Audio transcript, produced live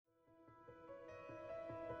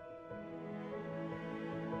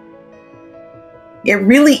It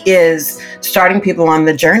really is starting people on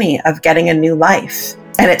the journey of getting a new life,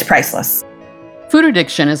 and it's priceless. Food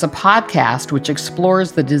Addiction is a podcast which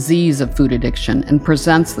explores the disease of food addiction and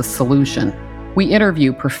presents the solution. We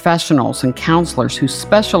interview professionals and counselors who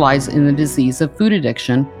specialize in the disease of food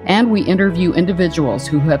addiction, and we interview individuals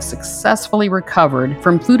who have successfully recovered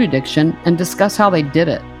from food addiction and discuss how they did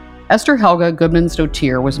it. Esther Helga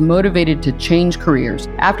Goodman-Stotier was motivated to change careers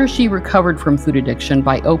after she recovered from food addiction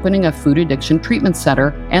by opening a food addiction treatment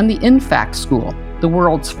center and the InFact School, the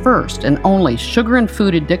world's first and only sugar and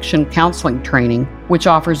food addiction counseling training, which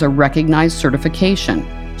offers a recognized certification.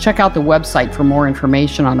 Check out the website for more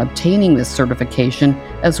information on obtaining this certification,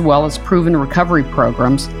 as well as proven recovery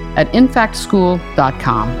programs at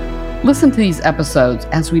infactschool.com. Listen to these episodes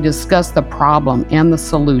as we discuss the problem and the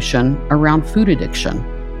solution around food addiction.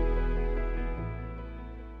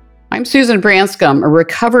 I'm Susan Branscombe, a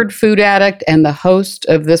recovered food addict and the host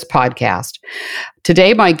of this podcast.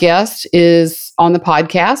 Today, my guest on the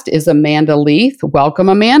podcast is Amanda Leith. Welcome,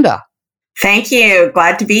 Amanda. Thank you.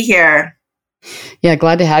 Glad to be here. Yeah,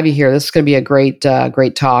 glad to have you here. This is going to be a great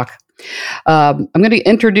talk. I'm going to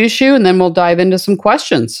introduce you, and then we'll dive into some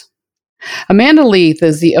questions. Amanda Leith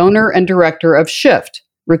is the owner and director of Shift,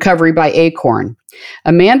 Recovery by Acorn.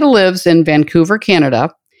 Amanda lives in Vancouver,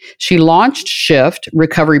 Canada. She launched Shift,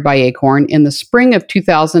 Recovery by Acorn, in the spring of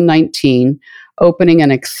 2019, opening an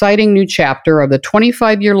exciting new chapter of the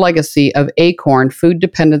 25-year legacy of Acorn Food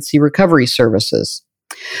Dependency Recovery Services.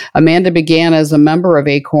 Amanda began as a member of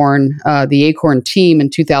Acorn, the Acorn team in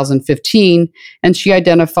 2015, and she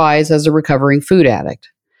identifies as a recovering food addict.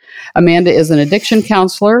 Amanda is an addiction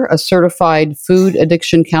counselor, a certified food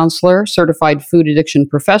addiction counselor, certified food addiction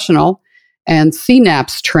professional, and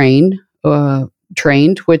CNAPS trained,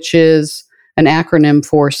 which is an acronym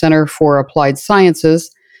for Center for Applied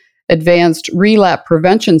Sciences, Advanced Relapse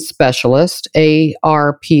Prevention Specialist,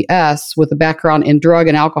 ARPS, with a background in drug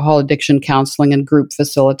and alcohol addiction counseling and group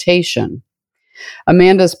facilitation.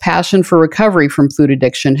 Amanda's passion for recovery from food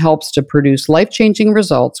addiction helps to produce life-changing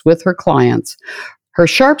results with her clients. Her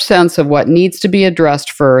sharp sense of what needs to be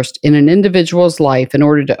addressed first in an individual's life in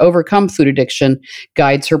order to overcome food addiction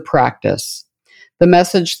guides her practice. The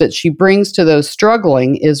message that she brings to those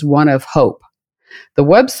struggling is one of hope. The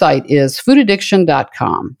website is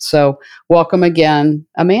foodaddiction.com. So welcome again,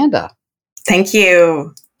 Amanda. Thank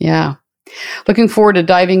you. Yeah. Looking forward to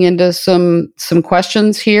diving into some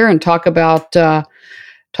questions here and talk about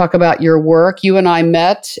your work. You and I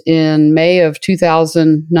met in May of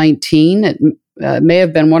 2019. It may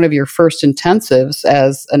have been one of your first intensives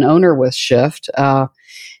as an owner with Shift.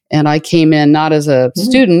 And I came in not as a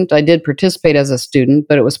student. I did participate as a student,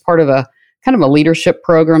 but it was part of a kind of a leadership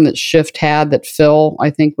program that Shift had that Phil, I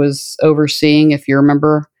think, was overseeing, if you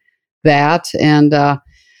remember that. And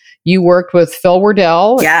you worked with Phil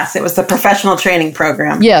Wardell. Yes, it was the professional training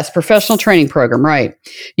program. Yes, professional training program, right.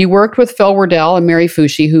 You worked with Phil Wardell and Mary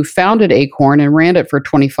Fushi, who founded Acorn and ran it for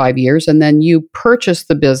 25 years. And then you purchased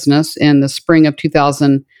the business in the spring of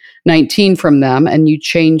 2019 from them, and you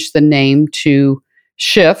changed the name to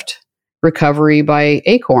Shift, Recovery by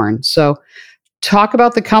Acorn. So talk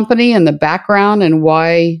about the company and the background and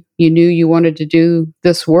why you knew you wanted to do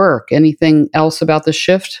this work. Anything else about the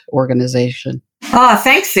Shift organization? Oh,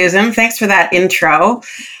 thanks, Susan. Thanks for that intro.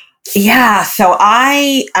 Yeah, so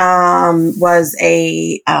I was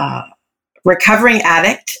a recovering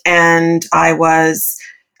addict, and I was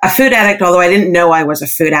a food addict, although I didn't know I was a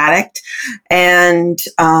food addict. And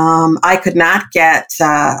I could not get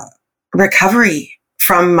recovery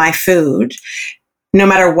from my food, no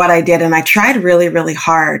matter what I did. And I tried really, really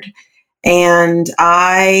hard. And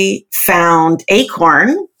I found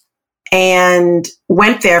Acorn and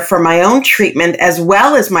went there for my own treatment, as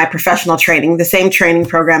well as my professional training, the same training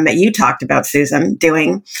program that you talked about, Susan,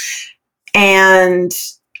 doing. And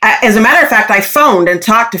as a matter of fact, I phoned and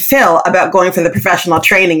talked to Phil about going for the professional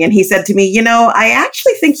training. And he said to me, I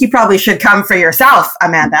actually think you probably should come for yourself,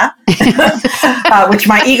 Amanda, which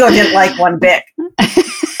my ego didn't like one bit.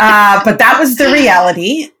 But that was the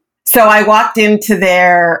reality. So I walked into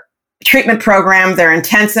their treatment program, their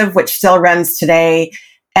intensive, which still runs today,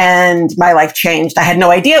 and my life changed. I had no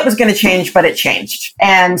idea it was going to change, but it changed.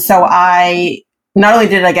 And so not only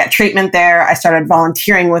did I get treatment there, I started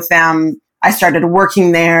volunteering with them. I started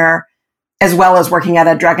working there, as well as working at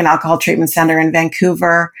a drug and alcohol treatment center in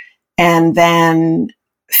Vancouver. And then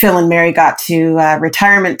Phil and Mary got to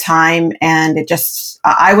retirement time, and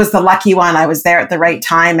I was the lucky one. I was there at the right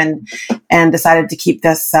time and decided to keep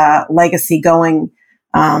this legacy going,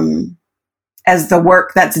 as the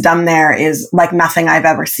work that's done there is like nothing I've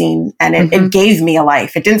ever seen. And it gave me a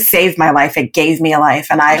life. It didn't save my life. It gave me a life.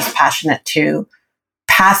 And I was passionate to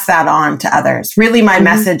pass that on to others. Really, my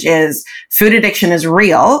message is food addiction is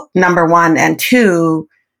real, number one, and two,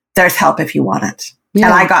 there's help if you want it. Yeah.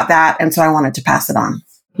 And I got that, and so I wanted to pass it on.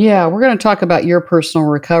 Yeah, we're going to talk about your personal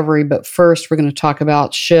recovery, but first we're going to talk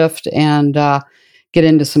about Shift and get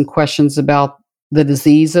into some questions about the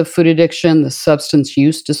disease of food addiction, the substance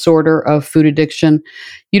use disorder of food addiction.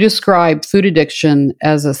 You describe food addiction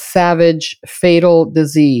as a savage, fatal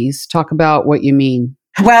disease. Talk about what you mean.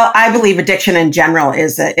 Well, I believe addiction in general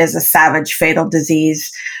is a savage, fatal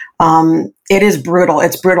disease. It is brutal.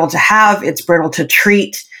 It's brutal to have. It's brutal to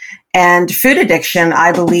treat. And food addiction,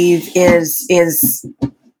 I believe, is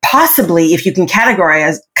possibly, if you can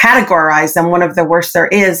categorize them, one of the worst there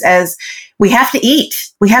is, as we have to eat.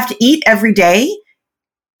 We have to eat every day.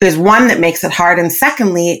 There's one that makes it hard. And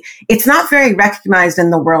secondly, it's not very recognized in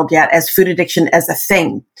the world yet as food addiction as a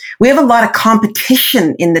thing. We have a lot of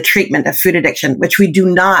competition in the treatment of food addiction, which we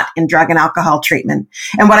do not in drug and alcohol treatment.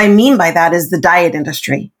 And what I mean by that is the diet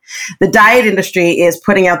industry. The diet industry is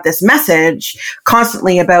putting out this message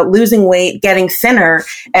constantly about losing weight, getting thinner.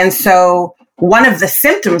 And so one of the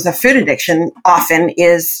symptoms of food addiction often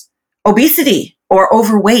is obesity or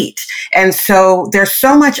overweight. And so there's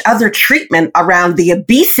so much other treatment around the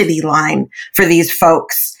obesity line for these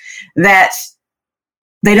folks that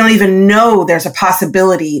they don't even know there's a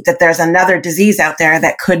possibility that there's another disease out there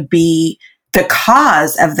that could be the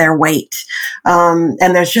cause of their weight. And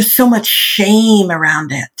there's just so much shame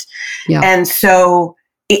around it. Yeah. And so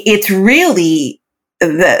it's really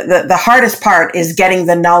the hardest part is getting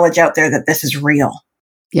the knowledge out there that this is real.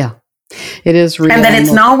 Yeah. It is real. And that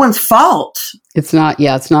it's no one's fault. It's not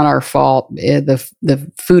our fault.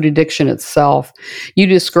 The food addiction itself. You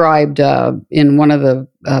described in one of the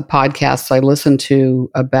podcasts I listened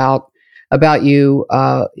to about you,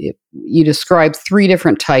 you described 3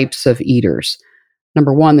 different types of eaters.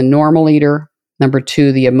 Number 1, the normal eater. Number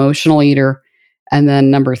 2, the emotional eater. And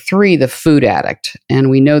then number 3, the food addict. And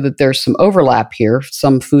we know that there's some overlap here.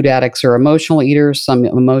 Some food addicts are emotional eaters. Some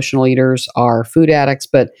emotional eaters are food addicts.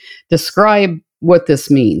 But describe what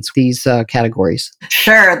this means, these categories.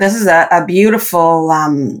 Sure. This is a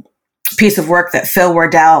beautiful piece of work that Phil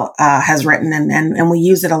Wardell has written, and we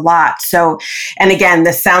use it a lot. So, and again,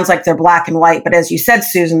 this sounds like they're black and white, but as you said,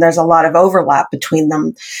 Susan, there's a lot of overlap between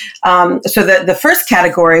them. So the first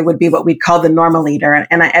category would be what we'd call the normal eater.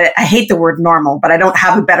 And I hate the word normal, but I don't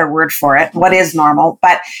have a better word for it. What is normal?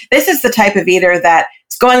 But this is the type of eater that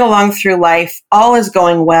is going along through life. All is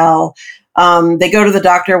going well. They go to the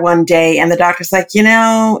doctor one day and the doctor's like,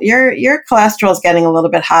 your cholesterol is getting a little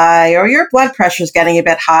bit high, or your blood pressure is getting a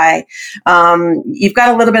bit high. You've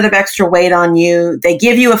got a little bit of extra weight on you. They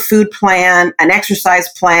give you a food plan, an exercise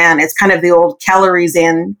plan. It's kind of the old calories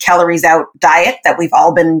in, calories out diet that we've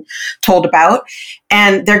all been told about.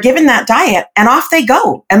 And they're given that diet and off they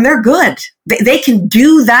go and they're good. They can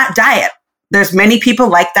do that diet. There's many people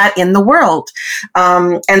like that in the world.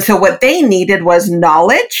 And so what they needed was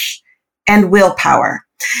knowledge and willpower.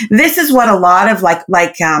 This is what a lot of like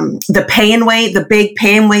the Pay and Weigh, the big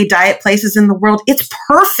Pay and Weigh diet places in the world, it's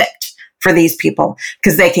perfect for these people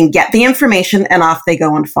because they can get the information and off they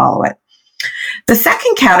go and follow it. The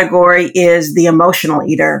second category is the emotional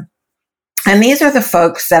eater. And these are the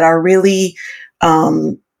folks that are really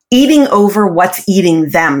eating over what's eating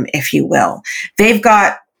them, if you will. They've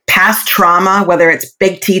got past trauma, whether it's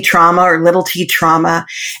big T trauma or little t trauma,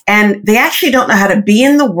 and they actually don't know how to be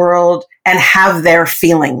in the world and have their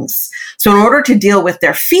feelings. So in order to deal with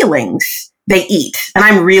their feelings, they eat. And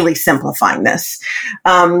I'm really simplifying this.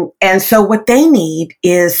 And so what they need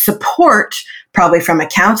is support, probably from a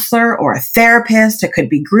counselor or a therapist. It could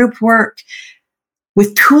be group work,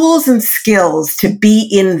 with tools and skills to be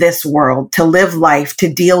in this world, to live life,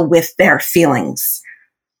 to deal with their feelings.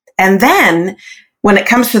 And then when it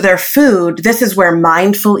comes to their food, this is where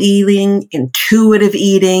mindful eating, intuitive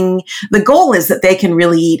eating, the goal is that they can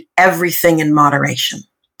really eat everything in moderation.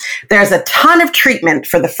 There's a ton of treatment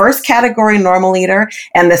for the first category, normal eater,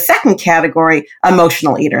 and the second category,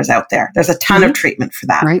 emotional eaters out there. There's a ton of treatment for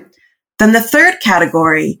that. Right. Then the third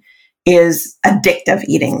category is addictive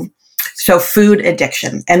eating. So food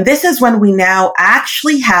addiction. And this is when we now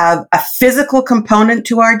actually have a physical component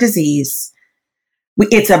to our disease.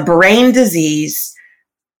 It's a brain disease,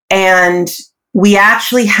 and we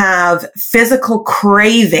actually have physical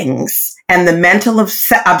cravings and the mental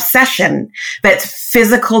obsession that's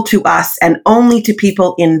physical to us and only to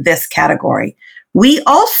people in this category. We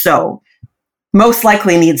also most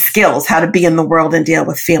likely need skills how to be in the world and deal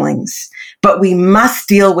with feelings, but we must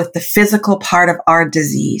deal with the physical part of our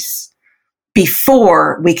disease.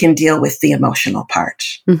 before we can deal with the emotional part.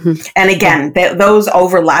 Mm-hmm. And again, those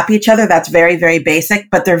overlap each other. That's very, very basic,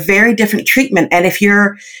 but they're very different treatment. And if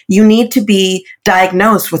you need to be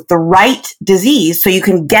diagnosed with the right disease so you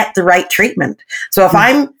can get the right treatment. So if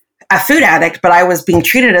I'm a food addict, but I was being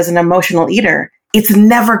treated as an emotional eater, it's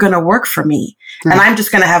never going to work for me. Right. And I'm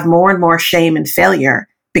just going to have more and more shame and failure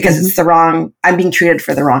because it's I'm being treated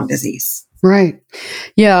for the wrong disease. Right.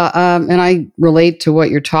 Yeah. And I relate to what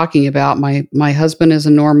you're talking about. My husband is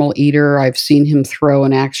a normal eater. I've seen him throw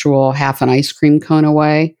an actual half an ice cream cone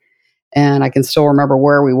away. And I can still remember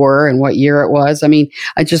where we were and what year it was. I mean,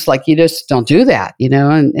 you just don't do that,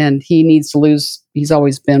 and he needs to lose. He's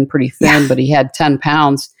always been pretty thin, but he had 10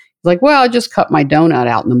 pounds. He's like, well, I just cut my donut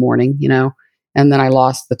out in the morning, and then I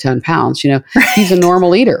lost the 10 pounds. He's a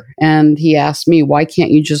normal eater. And he asked me, why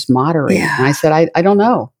can't you just moderate? Yeah. And I said, I don't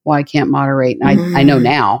know why I can't moderate. And I know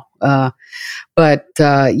now. Right.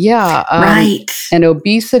 And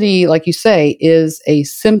obesity, like you say, is a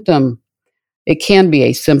symptom. It can be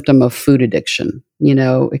a symptom of food addiction.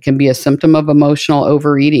 It can be a symptom of emotional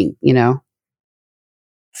overeating,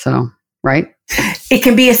 So, right? It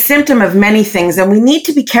can be a symptom of many things, and we need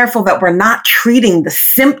to be careful that we're not treating the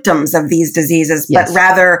symptoms of these diseases, but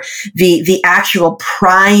rather the actual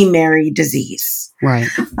primary disease. Right.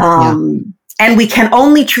 And we can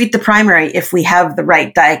only treat the primary if we have the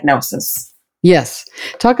right diagnosis. Yes.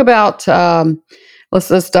 Talk about,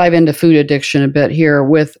 let's dive into food addiction a bit here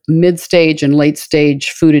with mid-stage and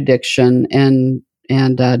late-stage food addiction and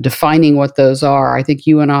defining what those are. I think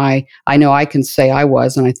you and I know I can say I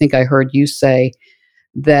was, and I think I heard you say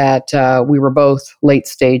that we were both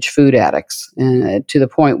late-stage food addicts, and to the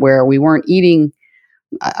point where we weren't eating.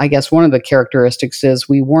 I guess one of the characteristics is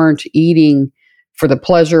we weren't eating for the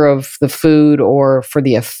pleasure of the food or for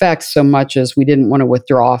the effects so much as we didn't want to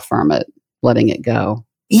withdraw from it, letting it go.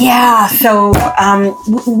 Yeah. So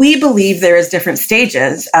we believe there is different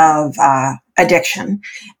stages of addiction.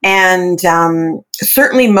 And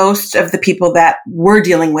certainly most of the people that we're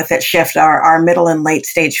dealing with at Shift are middle and late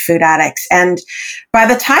stage food addicts. And by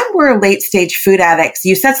the time we're late stage food addicts,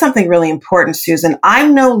 you said something really important, Susan.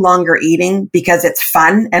 I'm no longer eating because it's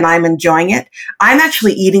fun and I'm enjoying it. I'm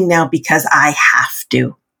actually eating now because I have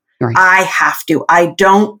to. Right. I have to. I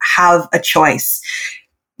don't have a choice.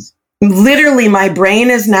 Literally, my brain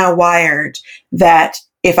is now wired that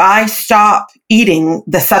if I stop eating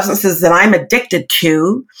the substances that I'm addicted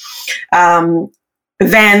to,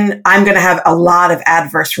 then I'm going to have a lot of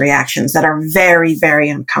adverse reactions that are very, very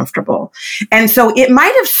uncomfortable. And so it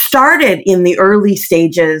might have started in the early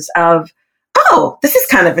stages of, oh, this is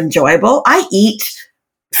kind of enjoyable. I eat,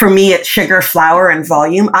 for me, it's sugar, flour, and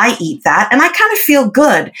volume. I eat that and I kind of feel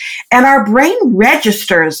good. And our brain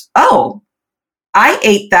registers, oh, I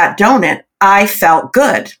ate that donut. I felt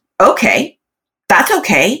good. Okay. That's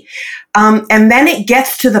okay. And then it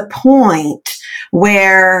gets to the point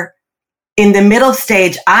where in the middle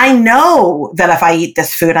stage, I know that if I eat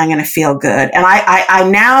this food, I'm going to feel good. And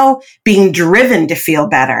I'm now being driven to feel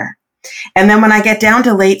better. And then when I get down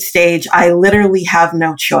to late stage, I literally have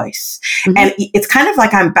no choice. Mm-hmm. And it's kind of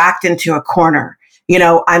like I'm backed into a corner.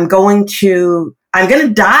 I'm going to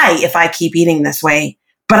die if I keep eating this way.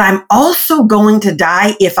 But I'm also going to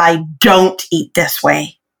die if I don't eat this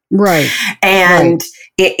way. Right. And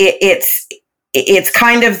it's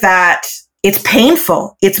kind of that, it's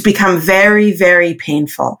painful. It's become very, very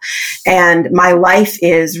painful. And my life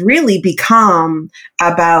is really become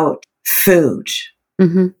about food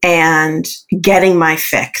and getting my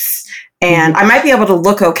fix. And I might be able to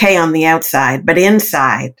look okay on the outside, but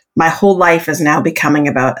inside, my whole life is now becoming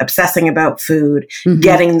about obsessing about food,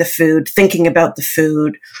 getting the food, thinking about the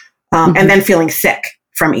food, and then feeling sick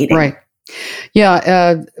from eating. Right.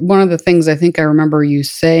 Yeah. One of the things I think I remember you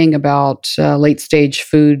saying about late stage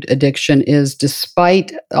food addiction is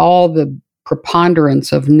despite all the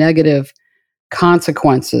preponderance of negative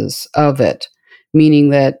consequences of it, meaning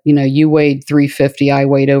that, you weighed 350, I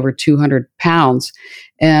weighed over 200 pounds.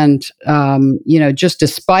 And, just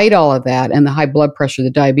despite all of that and the high blood pressure,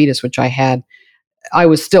 the diabetes, which I had, I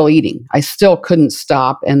was still eating. I still couldn't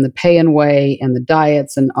stop. And the pay and weigh and the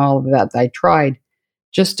diets and all of that I tried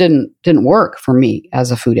just didn't work for me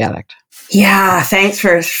as a food addict. Yeah, thanks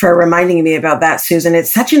for reminding me about that, Susan.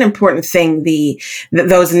 It's such an important thing.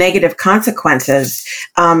 Those negative consequences,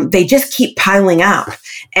 they just keep piling up.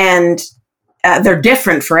 And they're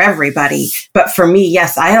different for everybody. But for me,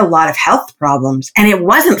 yes, I had a lot of health problems and it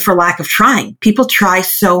wasn't for lack of trying. People try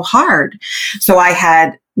so hard. So I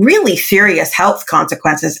had really serious health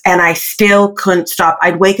consequences and I still couldn't stop.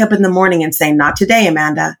 I'd wake up in the morning and say, not today,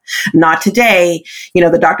 Amanda, not today.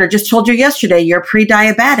 The doctor just told you yesterday you're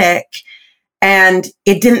pre-diabetic. And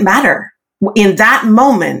it didn't matter. In that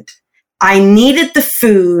moment, I needed the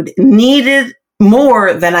food, needed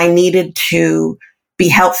more than I needed to be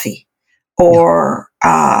healthy or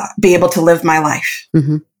be able to live my life.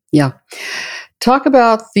 Mm-hmm. Yeah. Talk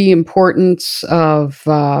about the importance of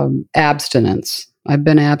abstinence. I've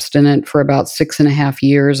been abstinent for about 6.5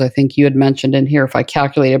 years. I think you had mentioned in here, if I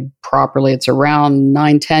calculated properly, it's around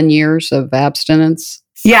 9-10 years of abstinence.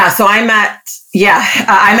 Yeah. So I'm at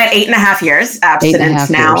 8.5 years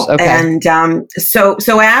abstinence now. Years. Okay. And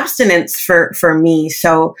so abstinence for me.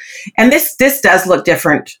 So, and this does look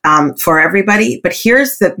different for everybody, but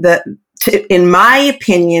here's in my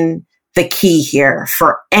opinion, the key here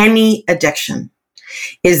for any addiction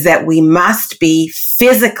is that we must be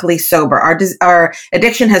physically sober. Our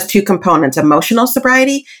addiction has two components, emotional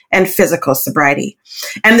sobriety and physical sobriety.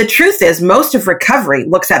 And the truth is, most of recovery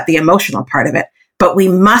looks at the emotional part of it, but we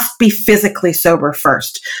must be physically sober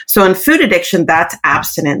first. So in food addiction, that's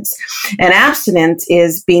abstinence. And abstinence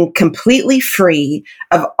is being completely free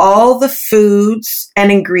of all the foods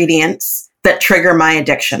and ingredients that trigger my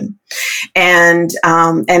addiction. And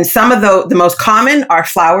some of the most common are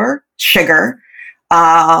flour, sugar,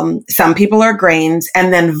 some people are grains,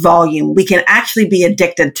 and then volume. We can actually be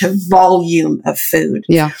addicted to volume of food.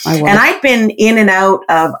 Yeah, I was. And I've been in and out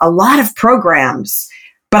of a lot of programs,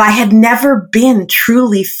 but I had never been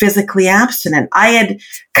truly physically abstinent. I had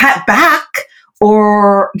cut back,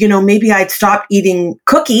 or, maybe I'd stopped eating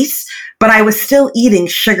cookies, but I was still eating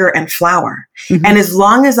sugar and flour. Mm-hmm. And as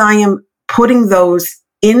long as I am putting those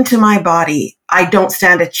into my body, I don't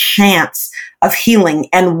stand a chance of healing.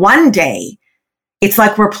 And one day, it's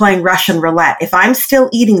like we're playing Russian roulette. If I'm still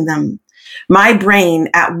eating them, my brain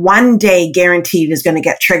at one day guaranteed is going to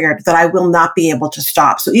get triggered that I will not be able to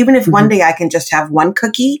stop. So even if one day I can just have one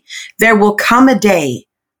cookie, there will come a day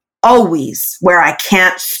always where I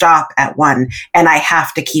can't stop at one and I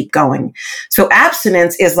have to keep going. So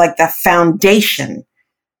abstinence is like the foundation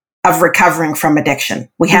of recovering from addiction.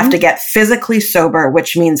 We have to get physically sober,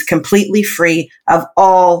 which means completely free of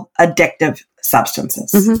all addictive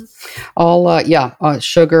substances. All,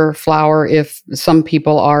 sugar, flour, if some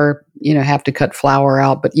people are, have to cut flour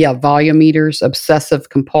out, but volume eaters, obsessive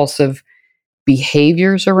compulsive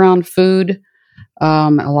behaviors around food.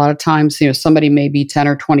 A lot of times, somebody may be 10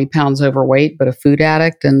 or 20 pounds overweight, but a food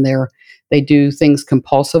addict, and they do things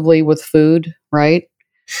compulsively with food, right?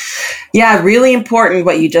 Yeah, really important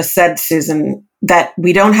what you just said, Susan, that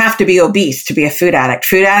we don't have to be obese to be a food addict.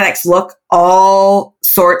 Food addicts look all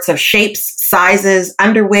sorts of shapes, sizes,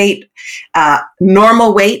 underweight,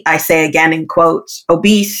 normal weight, I say again in quotes,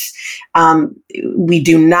 obese. We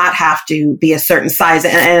do not have to be a certain size.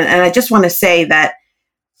 And I just want to say that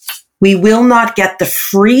we will not get the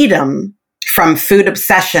freedom from food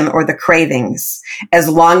obsession or the cravings as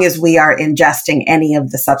long as we are ingesting any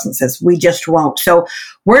of the substances. We just won't. So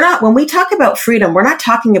when we talk about freedom, we're not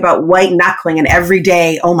talking about white knuckling and every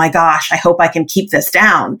day, oh my gosh, I hope I can keep this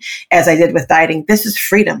down as I did with dieting. This is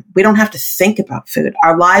freedom. We don't have to think about food.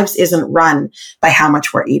 Our lives isn't run by how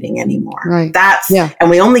much we're eating anymore. Right. And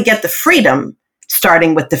we only get the freedom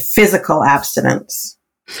starting with the physical abstinence.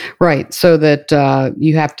 Right. So that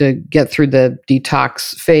you have to get through the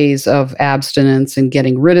detox phase of abstinence and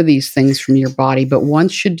getting rid of these things from your body. But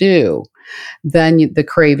once you do, then the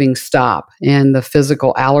cravings stop, and the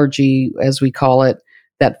physical allergy, as we call it,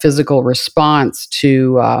 that physical response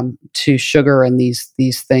to sugar and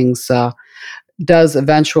these things does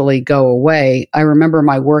eventually go away. I remember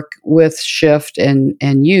my work with Shift and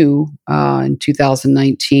you in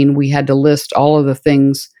 2019. We had to list all of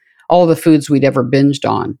the foods we'd ever binged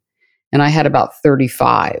on. And I had about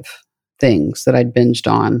 35 things that I'd binged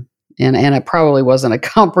on. And it probably wasn't a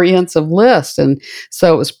comprehensive list. And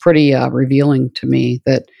so it was pretty revealing to me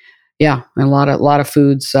that, a lot of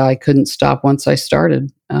foods I couldn't stop once I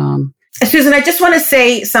started. Susan, I just want to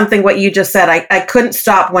say something, what you just said. I couldn't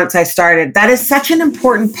stop once I started. That is such an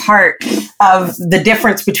important part of the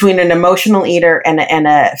difference between an emotional eater and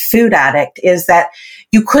a food addict, is that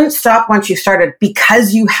you couldn't stop once you started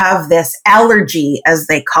because you have this allergy, as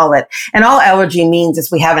they call it. And all allergy means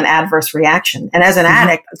is we have an adverse reaction. And as an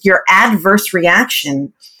addict, your adverse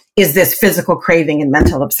reaction is this physical craving and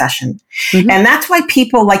mental obsession. And that's why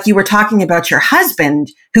people, like you were talking about your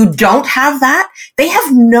husband, who don't have that, they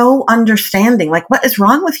have no understanding. Like, what is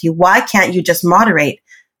wrong with you? Why can't you just moderate?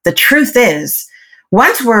 The truth is,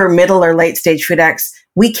 once we're middle or late stage food addicts,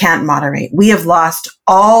 we can't moderate. We have lost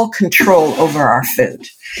all control over our food.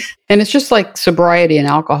 And it's just like sobriety and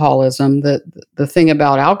alcoholism. The thing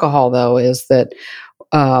about alcohol, though, is that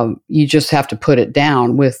you just have to put it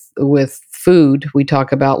down. With food, we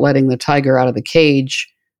talk about letting the tiger out of the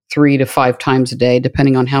cage 3 to 5 times a day,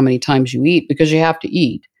 depending on how many times you eat, because you have to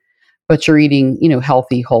eat, but you're eating,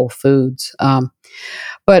 healthy, whole foods.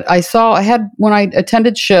 But when I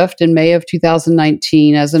attended Shift in May of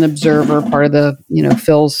 2019 as an observer, part of the,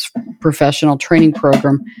 Phil's professional training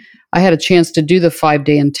program, I had a chance to do the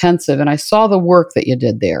 5-day intensive, and I saw the work that you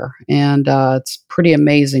did there. And it's pretty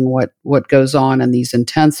amazing what goes on in these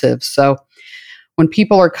intensives. So when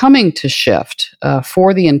people are coming to Shift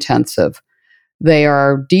for the intensive, they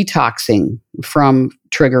are detoxing from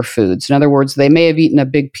trigger foods. In other words, they may have eaten a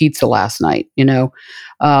big pizza last night,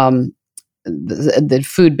 the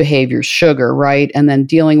food behaviors, sugar, right? And then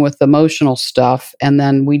dealing with emotional stuff. And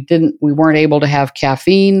then we weren't able to have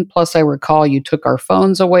caffeine. Plus, I recall you took our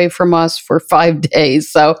phones away from us for 5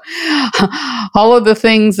 days. So all of the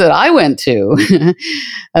things that I went to,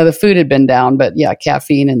 the food had been down, but yeah,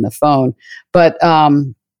 caffeine and the phone. But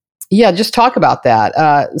just talk about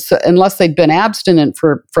that. So unless they'd been abstinent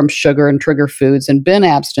from sugar and trigger foods and been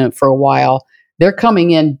abstinent for a while, they're coming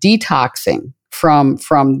in detoxing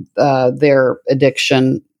from their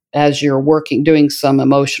addiction as you're doing some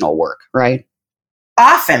emotional work, right?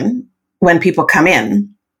 Often when people come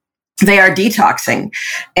in, they are detoxing.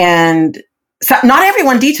 And so not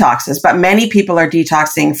everyone detoxes, but many people are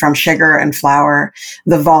detoxing from sugar and flour,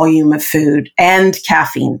 the volume of food, and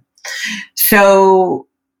caffeine. So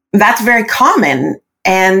that's very common.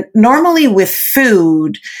 And normally with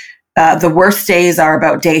food, the worst days are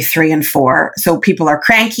about day 3 and 4. So people are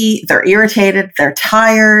cranky, they're irritated, they're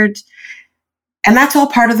tired. And that's all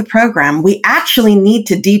part of the program. We actually need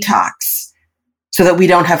to detox so that we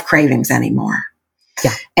don't have cravings anymore.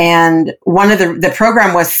 Yeah. And one of the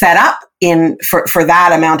program was set up for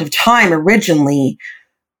that amount of time originally,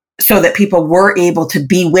 so that people were able to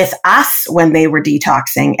be with us when they were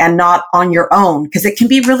detoxing and not on your own. Because it can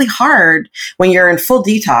be really hard when you're in full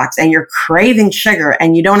detox and you're craving sugar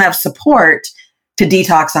and you don't have support to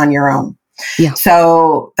detox on your own. Yeah.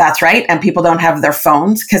 So that's right. And people don't have their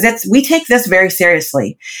phones because we take this very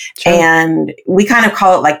seriously. Sure. And we kind of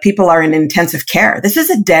call it like people are in intensive care. This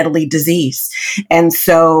is a deadly disease. And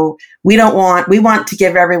so we want to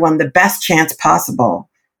give everyone the best chance possible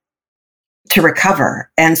to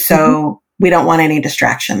recover. And so we don't want any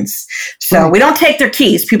distractions. So we don't take their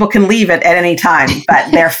keys. People can leave it at any time,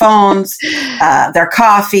 but their phones, their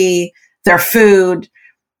coffee, their food.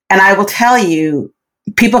 And I will tell you,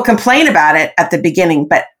 people complain about it at the beginning,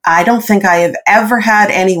 but I don't think I have ever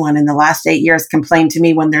had anyone in the last 8 years complain to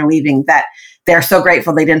me when they're leaving that they're so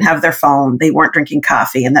grateful they didn't have their phone, they weren't drinking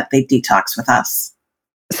coffee, and that they detox with us.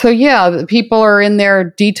 So yeah, people are in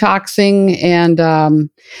there detoxing and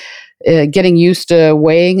getting used to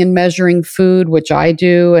weighing and measuring food, which I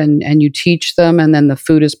do, and you teach them, and then the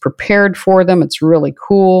food is prepared for them. It's really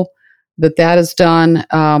cool that is done.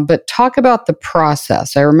 But talk about the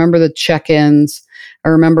process. I remember the check-ins. I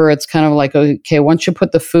remember it's kind of like, okay, once you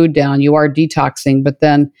put the food down, you are detoxing, but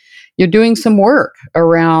then you're doing some work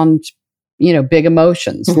around, big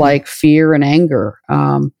emotions like fear and anger.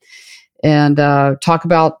 And talk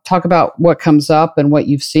about what comes up and what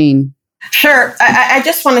you've seen. Sure. I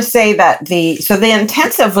just want to say that the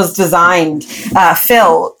intensive was designed,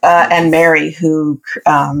 Phil and Mary, who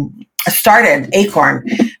started Acorn.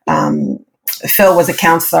 Phil was a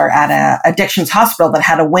counselor at a addictions hospital that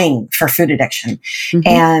had a wing for food addiction.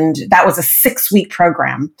 And that was a 6-week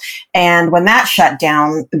program. And when that shut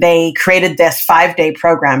down, they created this 5-day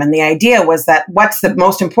program. And the idea was that what's the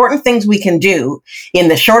most important things we can do in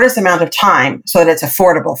the shortest amount of time so that it's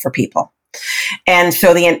affordable for people. And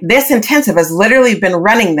so this intensive has literally been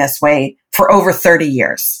running this way for over 30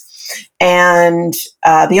 years. And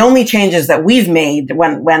the only changes that we've made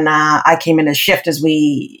when I came in as Shift is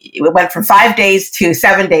we went from 5 days to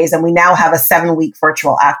 7 days, and we now have a 7-week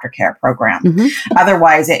virtual aftercare program.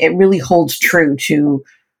 Otherwise, it really holds true to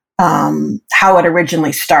how it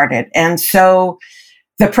originally started. And so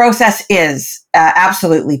the process is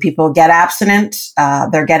absolutely people get abstinent.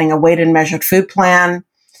 They're getting a weighted and measured food plan.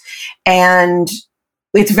 And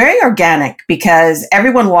it's very organic because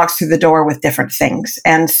everyone walks through the door with different things.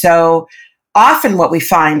 And so often what we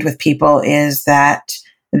find with people is that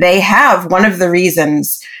they have one of the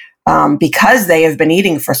reasons, because they have been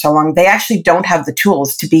eating for so long, they actually don't have the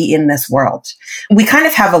tools to be in this world. We kind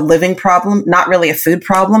of have a living problem, not really a food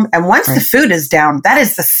problem. And once the food is down, that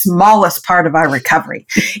is the smallest part of our recovery.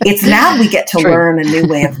 It's now we get to learn a new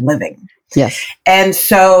way of living. Yes. And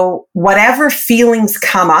so whatever feelings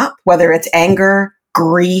come up, whether it's anger,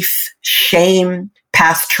 grief, shame,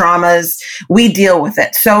 past traumas, we deal with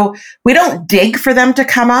it. So we don't dig for them to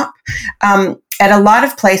come up. at a lot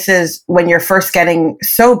of places, when you're first getting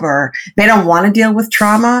sober, they don't want to deal with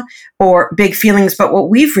trauma or big feelings. But what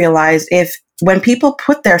we've realized, when people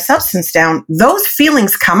put their substance down, those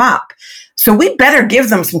feelings come up. So we better give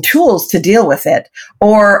them some tools to deal with it,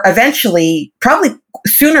 or eventually, probably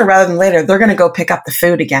sooner rather than later, they're going to go pick up the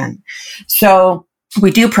food again. So we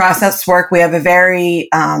do process work. We have a very,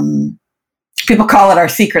 people call it our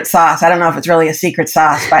secret sauce. I don't know if it's really a secret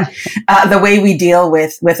sauce, but the way we deal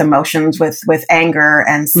with emotions, with anger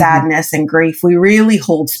and sadness and grief, we really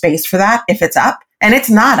hold space for that if it's up, and it's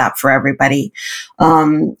not up for everybody.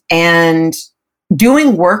 And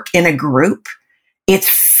doing work in a group, it's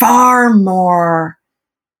far more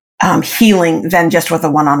healing than just with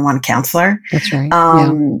a one-on-one counselor. That's right.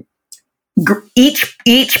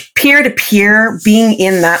 Each peer-to-peer, being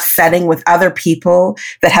in that setting with other people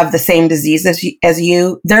that have the same disease as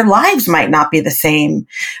you, their lives might not be the same,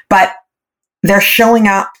 but they're showing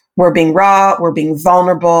up. We're being raw, we're being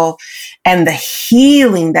vulnerable, and the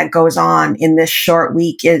healing that goes on in this short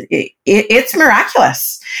week, it's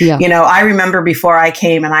miraculous. Yeah. I remember before I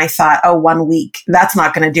came and I thought, 1 week, that's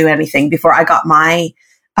not going to do anything, before I got my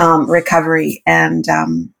recovery. And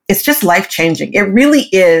it's just life-changing. It really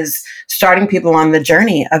is starting people on the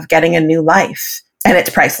journey of getting a new life. And it's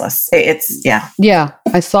priceless. Yeah.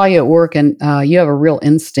 I saw you at work, and you have a real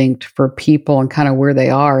instinct for people and kind of where they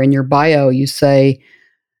are. In your bio,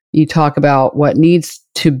 you talk about what needs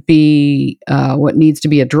to be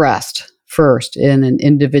addressed first in an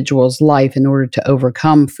individual's life in order to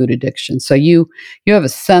overcome food addiction. So you have a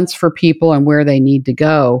sense for people and where they need to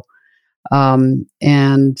go.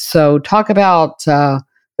 And so talk about the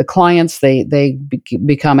clients. They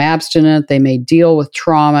become abstinent. They may deal with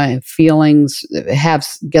trauma and feelings,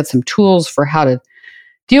 get some tools for how to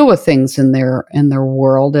deal with things in their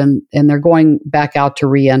world, and they're going back out to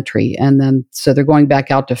reentry, and then so they're going back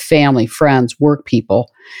out to family, friends, work people,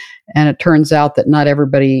 and it turns out that not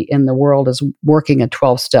everybody in the world is working a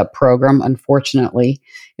 12-step program. Unfortunately,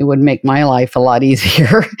 it would make my life a lot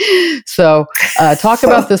easier. So, talk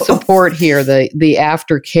about the support here, the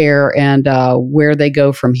aftercare, and where they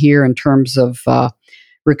go from here in terms of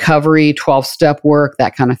recovery, 12-step work,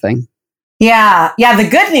 that kind of thing. Yeah. The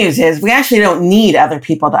good news is we actually don't need other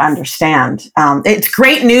people to understand. It's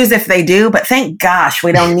great news if they do, but thank gosh,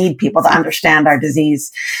 we don't need people to understand our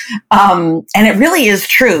disease. And it really is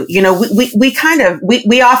true.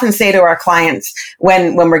 We often say to our clients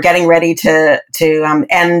when we're getting ready to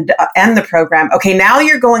end the program, okay, now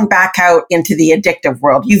you're going back out into the addictive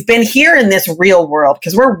world. You've been here in this real world,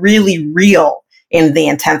 because we're really real in the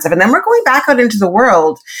intensive. And then we're going back out into the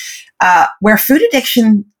world where food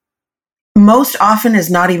addiction most often is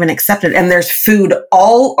not even accepted, and there's food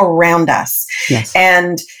all around us. Yes.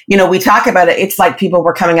 And, we talk about it. It's like people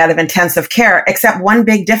were coming out of intensive care, except one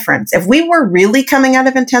big difference. If we were really coming out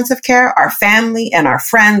of intensive care, our family and our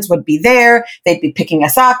friends would be there. They'd be picking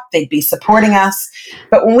us up. They'd be supporting us.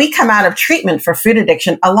 But when we come out of treatment for food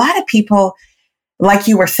addiction, a lot of people, like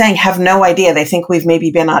you were saying, have no idea. They think we've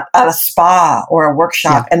maybe been at a spa or a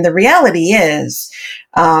workshop. Yeah. And the reality is,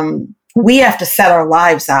 we have to set our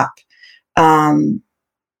lives up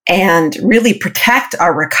and really protect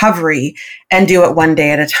our recovery and do it one day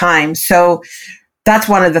at a time. So that's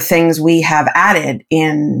one of the things we have added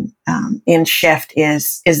in Shift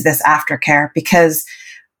is this aftercare, because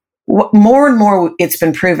more and more it's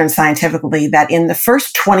been proven scientifically that in the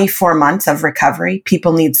first 24 months of recovery,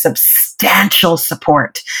 people need substantial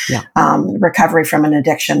support, recovery from an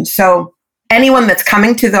addiction. So anyone that's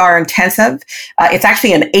coming to our intensive, it's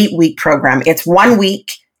actually an 8-week program. It's 1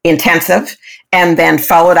 week intensive, and then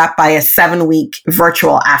followed up by a 7-week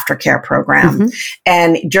virtual aftercare program. Mm-hmm.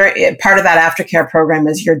 And part of that aftercare program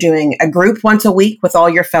is you're doing a group once a week with all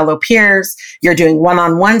your fellow peers. You're doing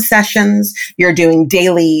one-on-one sessions. You're doing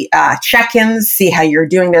daily check-ins, see how you're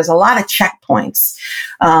doing. There's a lot of checkpoints.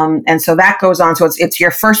 And so that goes on. So it's your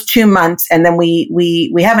first 2 months. And then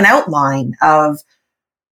we have an outline of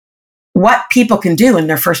what people can do in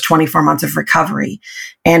their first 24 months of recovery.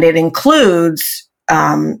 And it includes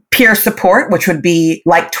peer support, which would be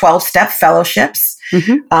like 12-step fellowships,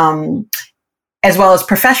 as well as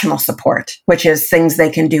professional support, which is things they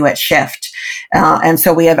can do at Shift. And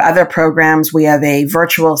so we have other programs. We have a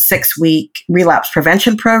virtual 6-week relapse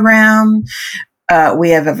prevention program. We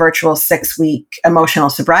have a virtual 6-week emotional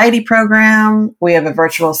sobriety program. We have a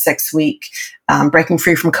virtual 6-week breaking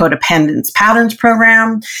free from codependence patterns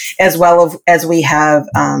program, as well as we have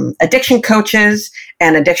addiction coaches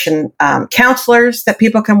and addiction counselors that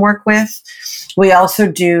people can work with. We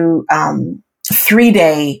also do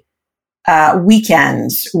 3-day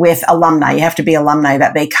weekends with alumni. You have to be alumni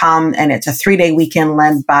that they come, and it's a 3-day weekend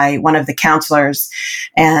led by one of the counselors.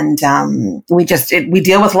 And we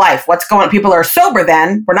deal with life. What's going on? People are sober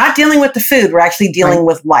then. We're not dealing with the food. We're actually dealing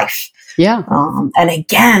with life. Yeah. And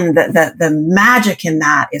again, the magic in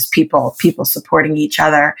that is people supporting each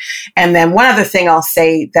other. And then one other thing I'll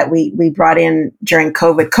say that we brought in during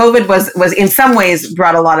COVID. COVID was in some ways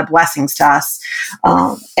brought a lot of blessings to us.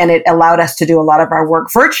 And it allowed us to do a lot of our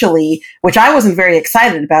work virtually, which I wasn't very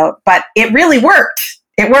excited about, but it really worked.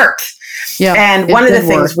 It worked. Yeah. And one of the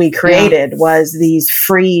things we created was these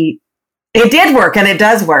free, it did work and it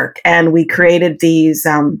does work. And we created these,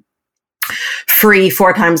 free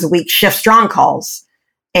 4 times a week Shift Strong calls,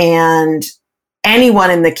 and anyone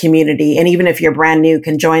in the community, and even if you're brand new,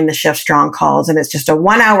 can join the Shift Strong calls. And it's just a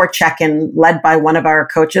 1-hour check-in led by one of our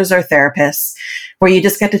coaches or therapists, where you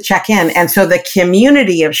just get to check in. And so the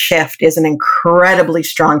community of Shift is an incredibly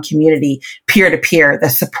strong community, peer to peer. The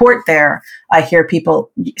support there, I hear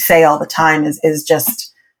people say all the time, is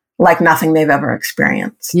just like nothing they've ever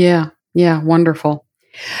experienced. Yeah. Wonderful.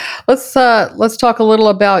 Let's talk a little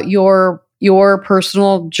about your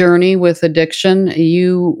personal journey with addiction.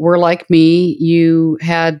 You were like me. You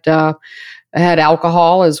had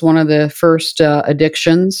alcohol as one of the first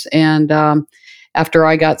addictions, and after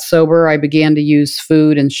I got sober, I began to use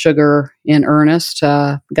food and sugar in earnest.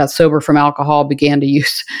 Got sober from alcohol, began to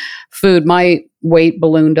use food. My weight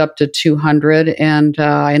ballooned up to 200, and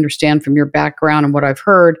I understand from your background and what I've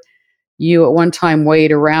heard, you at one time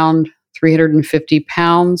weighed around 350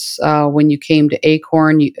 pounds when you came to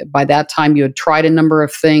Acorn. By that time, you had tried a number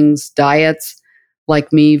of things, diets,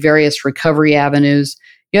 like me, various recovery avenues.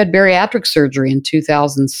 You had bariatric surgery in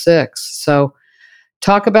 2006. So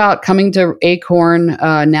talk about coming to Acorn,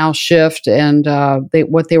 now Shift, and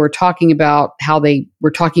what they were talking about, how they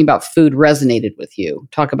were talking about food resonated with you.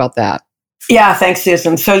 Talk about that. Yeah, thanks,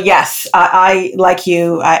 Susan. So yes, I like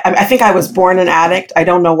you, I think I was born an addict. I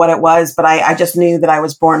don't know what it was, but I just knew that I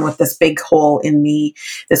was born with this big hole in me,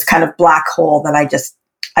 this kind of black hole that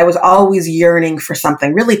I was always yearning for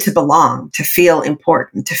something, really to belong, to feel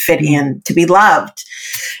important, to fit in, to be loved.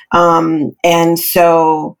 And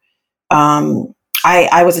so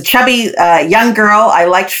I was a chubby young girl. I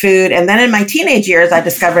liked food. And then in my teenage years, I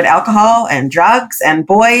discovered alcohol and drugs and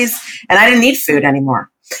boys, and I didn't need food anymore.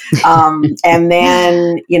 And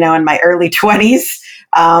then, in my early 20s,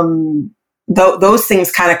 those things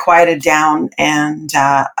kind of quieted down, and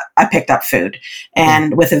I picked up food,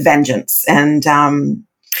 and with a vengeance. And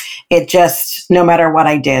it just, no matter what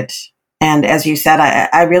I did, and as you said,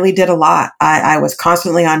 I really did a lot. I was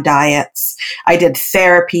constantly on diets. I did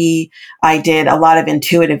therapy. I did a lot of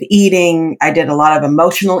intuitive eating. I did a lot of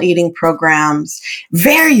emotional eating programs.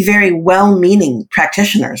 Very, very well-meaning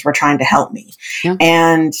practitioners were trying to help me. Yeah.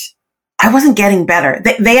 And I wasn't getting better.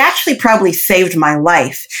 They actually probably saved my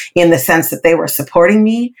life in the sense that they were supporting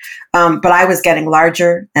me. But I was getting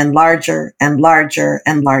larger and larger and larger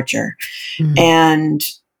and larger. Mm-hmm. And,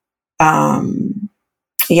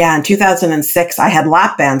 in 2006, I had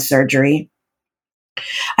lap band surgery.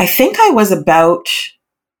 I think I was about,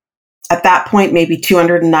 at that point, maybe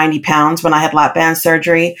 290 pounds when I had lap band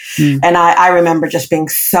surgery. And I remember just being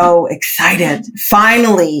so excited.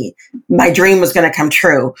 Finally, my dream was going to come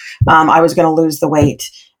true. I was going to lose the weight.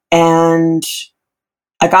 And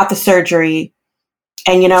I got the surgery.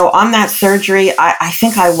 And, on that surgery, I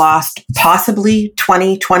think I lost possibly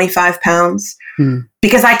 20, 25 pounds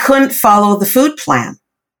because I couldn't follow the food plan.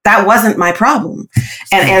 That wasn't my problem.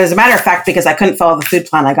 And as a matter of fact, because I couldn't follow the food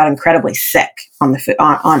plan, I got incredibly sick on with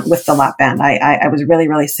the lap band. I was really,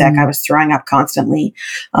 really sick. I was throwing up constantly.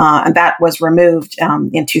 And that was removed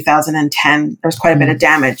in 2010. There was quite a bit of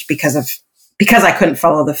damage because I couldn't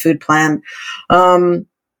follow the food plan. But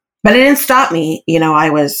it didn't stop me.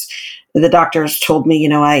 The doctors told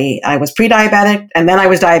me, I was pre-diabetic, and then I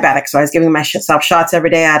was diabetic. So I was giving myself shots every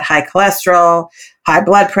day. I had high cholesterol, high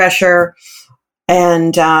blood pressure.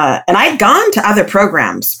 And I'd gone to other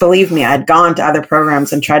programs. Believe me, I'd gone to other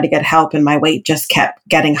programs and tried to get help, and my weight just kept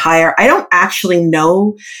getting higher. I don't actually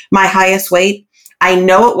know my highest weight. I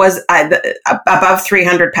know it was above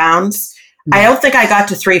 300 pounds. Mm-hmm. I don't think I got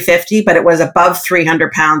to 350, but it was above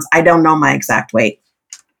 300 pounds. I don't know my exact weight.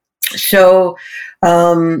 So,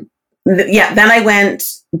 then I went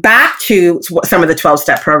back to some of the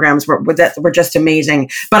 12-step programs that were just amazing,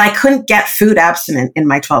 but I couldn't get food abstinent in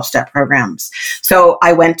my 12-step programs. So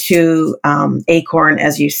I went to Acorn,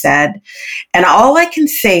 as you said. And all I can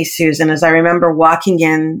say, Susan, is I remember walking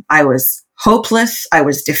in, I was hopeless. I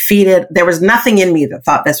was defeated. There was nothing in me that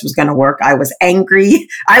thought this was going to work. I was angry.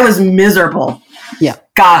 I was miserable. Yeah.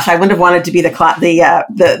 Gosh, I wouldn't have wanted to be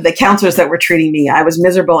the counselors that were treating me. I was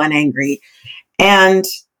miserable and angry. And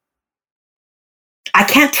I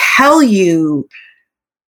can't tell you,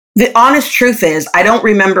 the honest truth is, I don't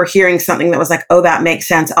remember hearing something that was like, oh, that makes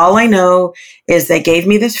sense. All I know is they gave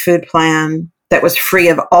me this food plan that was free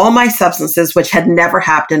of all my substances, which had never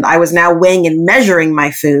happened. I was now weighing and measuring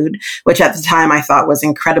my food, which at the time I thought was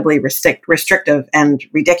incredibly restrictive and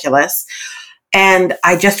ridiculous. And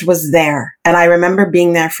I just was there. And I remember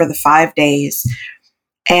being there for the 5 days.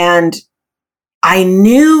 And I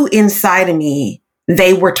knew inside of me,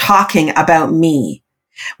 they were talking about me.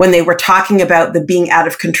 When they were talking about the being out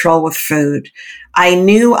of control with food, I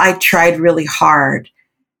knew I tried really hard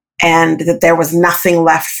and that there was nothing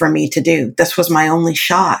left for me to do. This was my only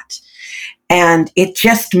shot. And it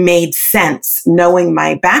just made sense, knowing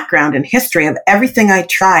my background and history of everything I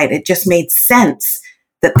tried. It just made sense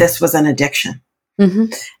that this was an addiction. Mm-hmm.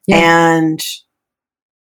 Yeah. And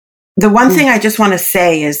the one thing I just want to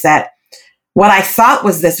say is that what I thought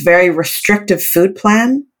was this very restrictive food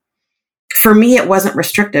plan, for me, it wasn't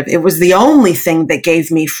restrictive. It was the only thing that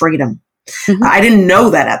gave me freedom. Mm-hmm. I didn't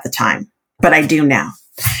know that at the time, but I do now.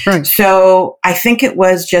 Right. So I think it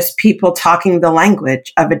was just people talking the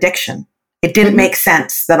language of addiction. It didn't make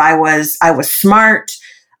sense that I was smart.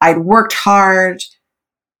 I'd worked hard,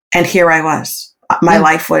 and here I was. My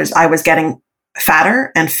life was, I was getting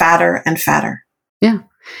fatter and fatter and fatter. Yeah.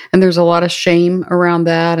 And there's a lot of shame around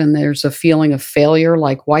that. And there's a feeling of failure.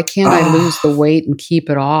 Like, why can't I lose the weight and keep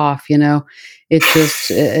it off? It's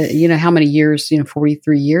just, how many years,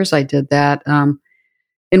 43 years I did that.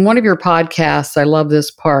 In one of your podcasts, I love this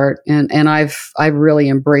part, and I've really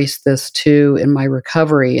embraced this too in my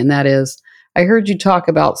recovery, and that is, I heard you talk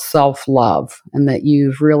about self-love and that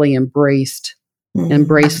you've really embraced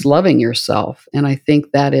loving yourself. And I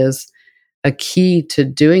think that is a key to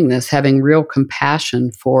doing this, having real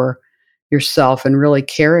compassion for yourself and really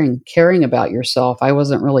caring about yourself. I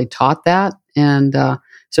wasn't really taught that, and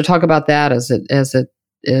so talk about that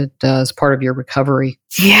as part of your recovery.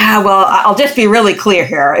 Yeah, well, I'll just be really clear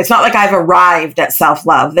here. It's not like I've arrived at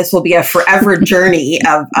self-love. This will be a forever journey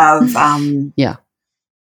of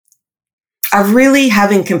really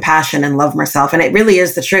having compassion and love myself. And it really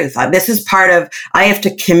is the truth. This is part of, I have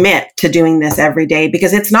to commit to doing this every day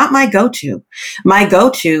because it's not my go-to. My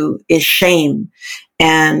go-to is shame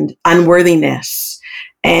and unworthiness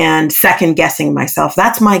and second guessing myself.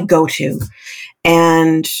 That's my go-to.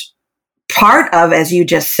 And part of, as you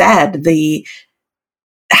just said,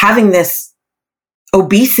 having this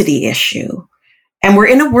obesity issue. And we're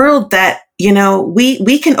in a world that,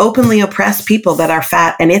 we can openly oppress people that are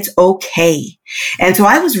fat, and it's okay. And so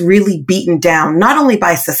I was really beaten down, not only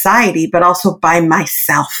by society, but also by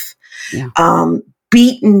myself. Yeah.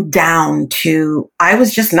 Beaten down to, I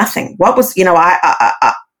was just nothing. What was,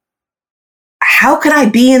 how could I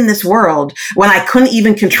be in this world when I couldn't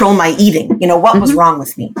even control my eating? What was wrong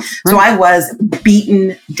with me? Right. So I was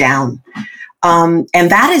beaten down. And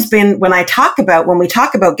that has been, when we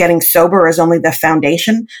talk about getting sober as only the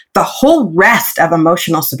foundation, the whole rest of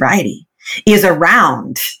emotional sobriety is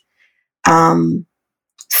around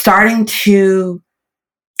starting to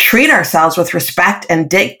treat ourselves with respect and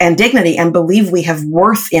dignity and believe we have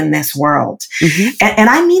worth in this world. Mm-hmm. And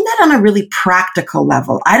I mean that on a really practical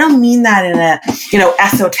level. I don't mean that in a,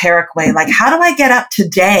 esoteric way. Like, how do I get up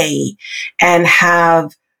today and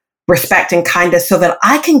have respect and kindness so that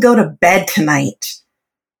I can go to bed tonight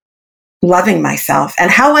loving myself? And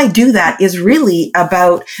how I do that is really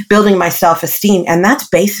about building my self-esteem. And that's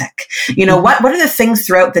basic. What are the things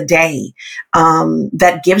throughout the day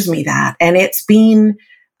that gives me that? And it's being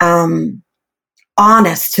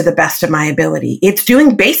honest to the best of my ability. It's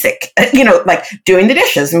doing basic, like doing the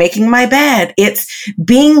dishes, making my bed. It's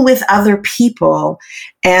being with other people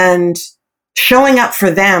and showing up for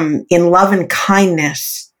them in love and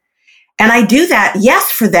kindness. And I do that,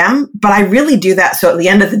 yes, for them, but I really do that so at the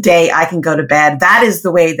end of the day, I can go to bed. That is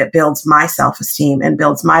the way that builds my self-esteem and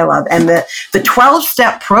builds my love. And the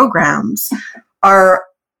 12-step programs are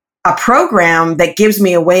a program that gives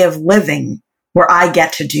me a way of living where I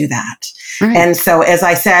get to do that. Right. And so, as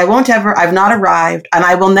I say, I've not arrived, and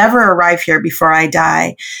I will never arrive here before I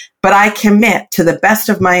die, but I commit to the best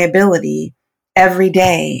of my ability every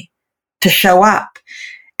day to show up.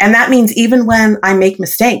 And that means even when I make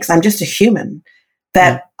mistakes, I'm just a human,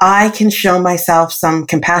 that I can show myself some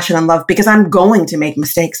compassion and love because I'm going to make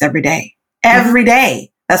mistakes every day. Every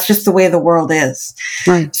day. That's just the way the world is.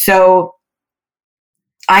 Right. So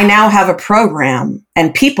I now have a program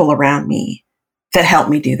and people around me that help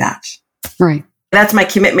me do that. Right. That's my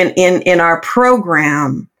commitment in our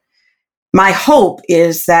program. My hope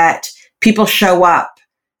is that people show up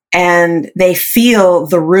and they feel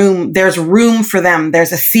the room. There's room for them.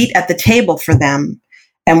 There's a seat at the table for them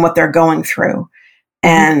and what they're going through.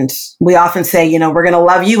 And we often say, we're going to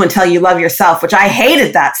love you until you love yourself, which I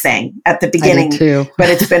hated that saying at the beginning, but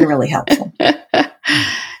it's been really helpful.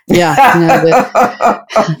 Yeah,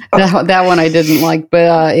 that one I didn't like,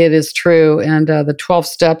 but it is true. And the 12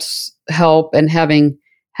 steps help, and having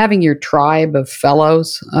your tribe of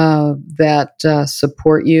fellows that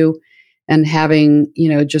support you, and having,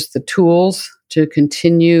 just the tools to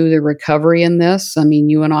continue the recovery in this. I mean,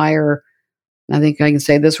 you and I think I can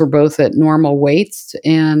say this, we're both at normal weights,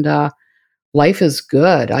 and life is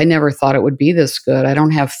good. I never thought it would be this good. I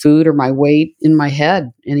don't have food or my weight in my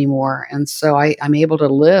head anymore. And so I'm able to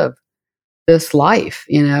live this life,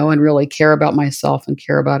 and really care about myself and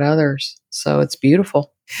care about others. So it's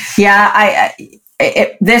beautiful. Yeah.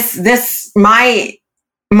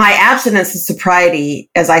 My abstinence and sobriety,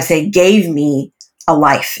 as I say, gave me a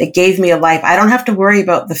life. It gave me a life. I don't have to worry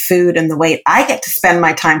about the food and the weight. I get to spend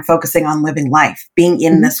my time focusing on living life, being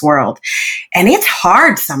in this world. And it's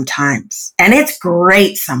hard sometimes, and it's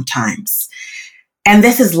great sometimes. And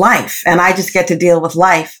this is life. And I just get to deal with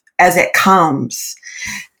life as it comes.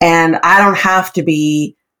 And I don't have to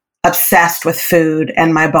be obsessed with food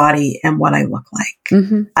and my body and what I look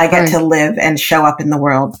like. I get to live and show up in the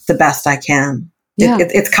world the best I can. Yeah.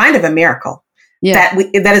 It's kind of a miracle that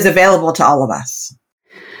is available to all of us.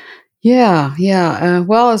 Yeah.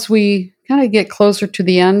 Well, as we kind of get closer to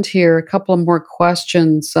the end here, a couple of more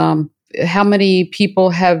questions. How many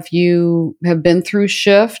people have been through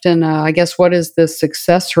Shift? And I guess, what is the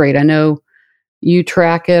success rate? I know you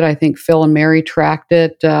track it. I think Phil and Mary tracked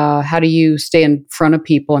it. How do you stay in front of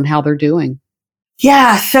people and how they're doing?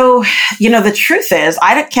 Yeah. So, the truth is,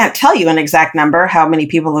 I can't tell you an exact number, how many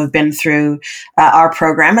people have been through our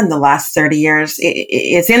program in the last 30 years.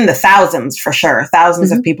 It's in the thousands for sure.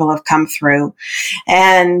 Thousands of people have come through.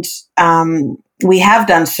 And we have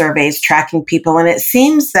done surveys tracking people. And it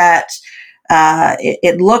seems that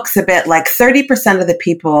it looks a bit like 30% of the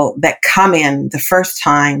people that come in the first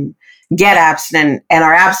time get abstinent and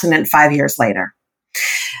are abstinent 5 years later.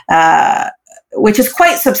 Which is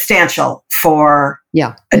quite substantial for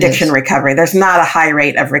addiction recovery. There's not a high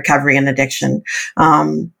rate of recovery in addiction.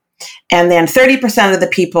 And then 30% of the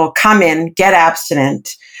people come in, get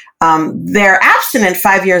abstinent. They're abstinent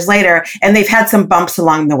 5 years later, and they've had some bumps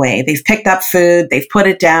along the way. They've picked up food, they've put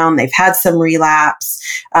it down, they've had some relapse,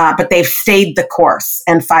 but they've stayed the course.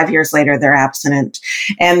 And 5 years later, they're abstinent.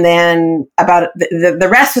 And then about the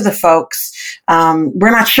rest of the folks,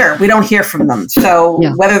 we're not sure. We don't hear from them. So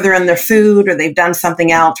whether they're in their food or they've done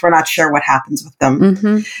something else, we're not sure what happens with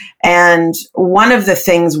them. And one of the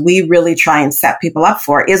things we really try and set people up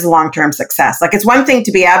for is long-term success. Like, it's one thing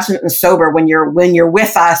to be abstinent and sober when you're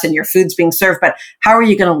with us and your food's being served, but how are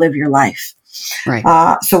you going to live your life?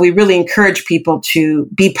 Right. So we really encourage people to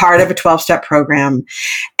be part of a 12-step program.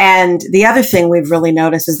 And the other thing we've really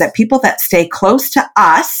noticed is that people that stay close to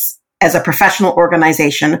us as a professional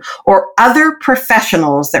organization or other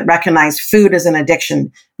professionals that recognize food as an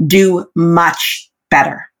addiction do much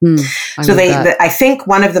better. So I think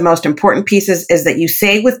one of the most important pieces is that you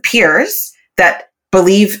stay with peers that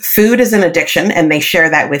believe food is an addiction and they share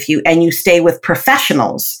that with you, and you stay with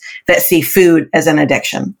professionals that see food as an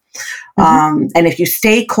addiction. And if you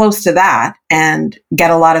stay close to that and get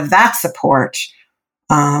a lot of that support,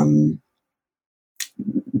 that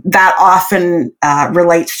often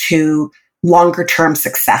relates to longer term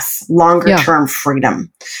success, longer term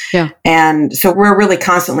freedom. And so we're really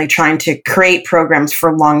constantly trying to create programs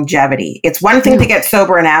for longevity. It's one thing to get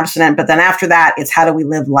sober and abstinent, but then after that, it's how do we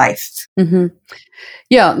live life?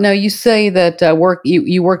 Yeah. No, you say that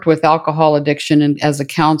you worked with alcohol addiction and as a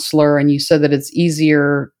counselor, and you said that it's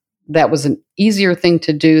easier. That was an easier thing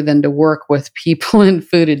to do than to work with people in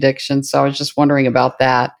food addiction. So I was just wondering about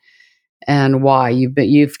that and why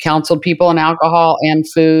you've counseled people in alcohol and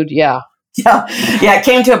food. Yeah. It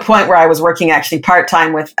came to a point where I was working actually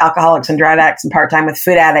part-time with alcoholics and drug addicts and part-time with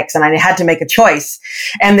food addicts, and I had to make a choice.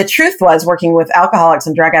 And the truth was, working with alcoholics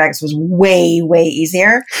and drug addicts was way, way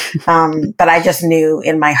easier. But I just knew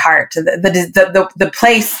in my heart the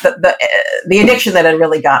place, the addiction that had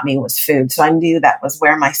really got me was food. So I knew that was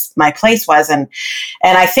where my place was. And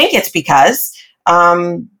I think it's because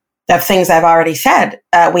of things I've already said.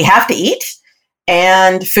 We have to eat,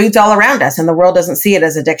 and food's all around us, and the world doesn't see it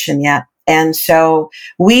as addiction yet. And so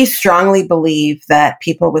we strongly believe that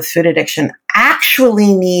people with food addiction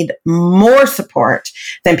actually need more support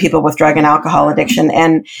than people with drug and alcohol addiction.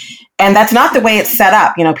 And that's not the way it's set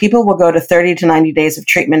up. People will go to 30 to 90 days of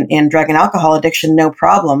treatment in drug and alcohol addiction, no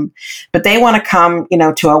problem. But they want to come,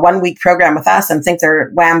 to a 1-week program with us and think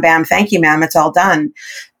they're wham, bam, thank you, ma'am, it's all done.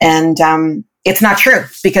 And it's not true,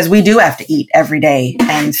 because we do have to eat every day.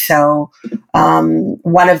 And so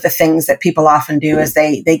one of the things that people often do is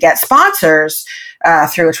they get sponsors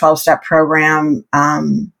through a 12-step program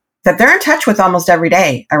that they're in touch with almost every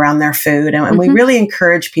day around their food. And we really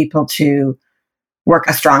encourage people to work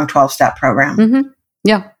a strong 12-step program. Mm-hmm.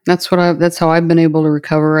 Yeah, that's how I've been able to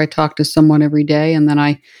recover. I talk to someone every day, and then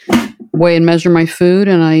I weigh and measure my food,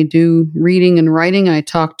 and I do reading and writing. I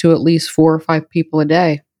talk to at least 4 or 5 people a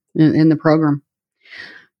day in the program.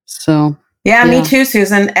 So yeah, me too,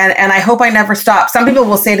 Susan. And I hope I never stop. Some people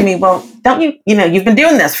will say to me, well, don't you've been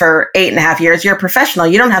doing this for 8.5 years. You're a professional.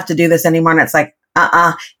 You don't have to do this anymore. And it's like,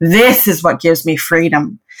 this is what gives me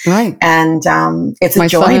freedom. Right. And it's a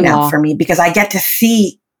joy now for me, because I get to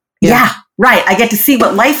see, I get to see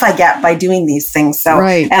what life I get by doing these things. So,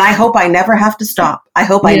 and I hope I never have to stop. I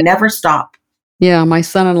hope I never stop. Yeah, my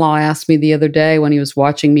son-in-law asked me the other day when he was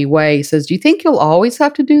watching me weigh, he says, do you think you'll always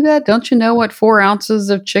have to do that? Don't you know what 4 ounces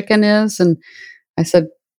of chicken is? And I said,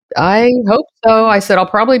 I hope so. I said, I'll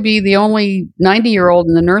probably be the only 90-year-old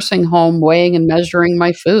in the nursing home weighing and measuring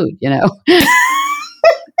my food,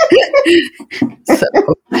 So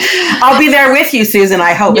I'll be there with you, Susan,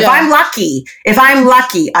 I hope. Yeah. If I'm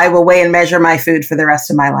lucky, I will weigh and measure my food for the rest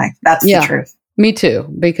of my life. That's the truth. Me too,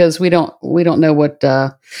 because we don't know what,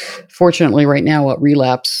 fortunately right now, what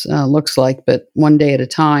relapse looks like, but one day at a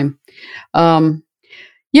time.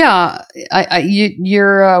 Your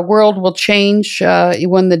world will change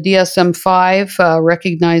when the DSM-5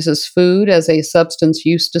 recognizes food as a substance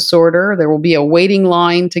use disorder. There will be a waiting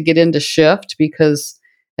line to get into Shift, because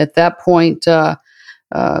at that point,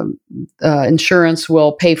 insurance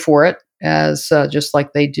will pay for it, as just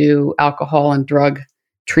like they do alcohol and drug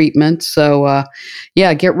treatment. So,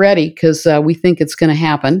 get ready, because we think it's going to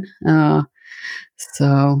happen. But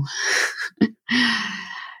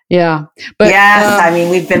yes,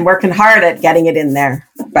 we've been working hard at getting it in there.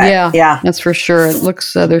 But, that's for sure. It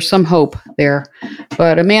looks there's some hope there.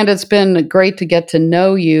 But Amanda, it's been great to get to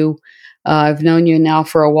know you. I've known you now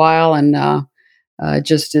for a while, and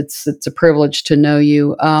it's a privilege to know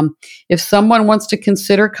you. If someone wants to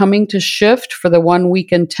consider coming to Shift for the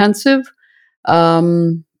 1-week intensive,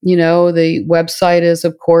 the website is,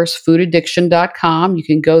 of course, foodaddiction.com. You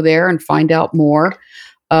can go there and find out more.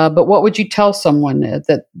 But what would you tell someone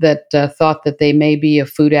that thought that they may be a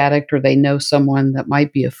food addict, or they know someone that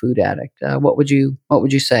might be a food addict? What would you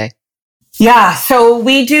say? Yeah, so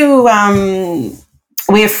we do.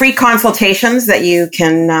 We have free consultations that you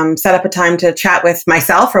can set up a time to chat with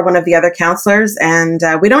myself or one of the other counselors. And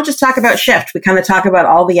we don't just talk about Shift. We kind of talk about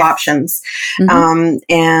all the options.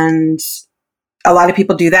 And a lot of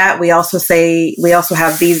people do that. We also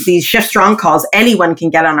have these Shift Strong calls. Anyone can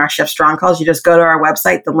get on our Shift Strong calls. You just go to our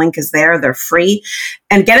website. The link is there. They're free,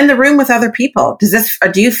 and get in the room with other people. Do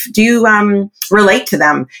you relate to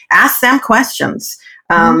them? Ask them questions.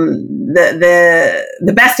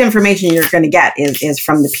 The best information you're going to get is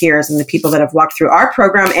from the peers and the people that have walked through our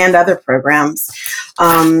program and other programs.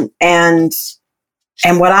 And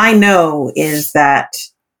what I know is that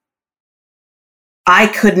I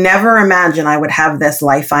could never imagine I would have this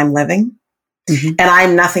life I'm living. And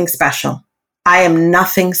I'm nothing special. I am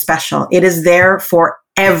nothing special. It is there for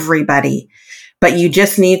everybody, but you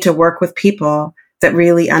just need to work with people that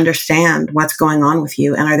really understand what's going on with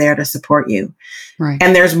you and are there to support you. Right.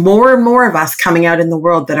 And there's more and more of us coming out in the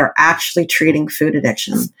world that are actually treating food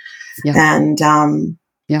addiction. And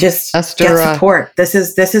just Esther, get support. This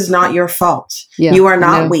is not your fault. You are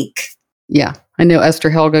not weak. Yeah. I know Esther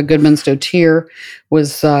Helga Goodman-Stotier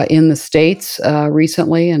was in the States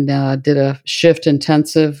recently and did a Shift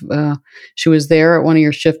intensive. She was there at one of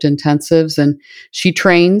your Shift intensives, and she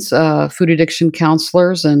trains food addiction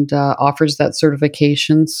counselors and offers that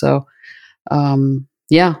certification. So,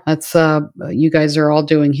 that's you guys are all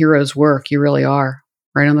doing heroes work. You really are,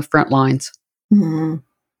 right on the front lines. Mm-hmm.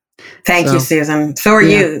 Thank you, Susan. So are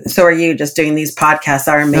you. So are you. Just doing these podcasts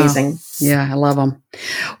are amazing. I love them.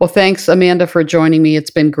 Well, thanks, Amanda, for joining me.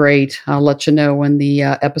 It's been great. I'll let you know when the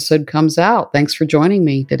episode comes out. Thanks for joining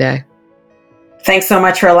me today. Thanks so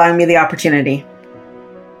much for allowing me the opportunity.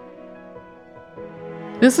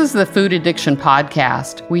 This is the Food Addiction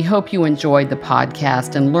Podcast. We hope you enjoyed the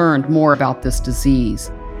podcast and learned more about this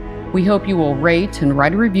disease. We hope you will rate and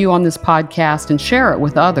write a review on this podcast and share it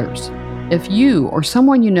with others. If you or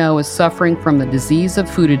someone you know is suffering from the disease of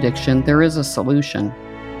food addiction, there is a solution.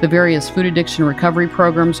 The various food addiction recovery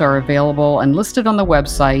programs are available and listed on the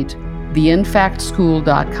website,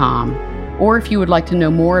 theinfactschool.com. Or if you would like to know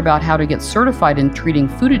more about how to get certified in treating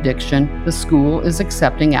food addiction, the school is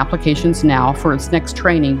accepting applications now for its next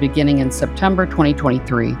training beginning in September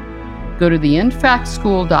 2023. Go to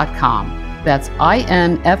theinfactschool.com. That's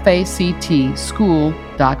INFACT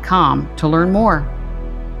school.com to learn more.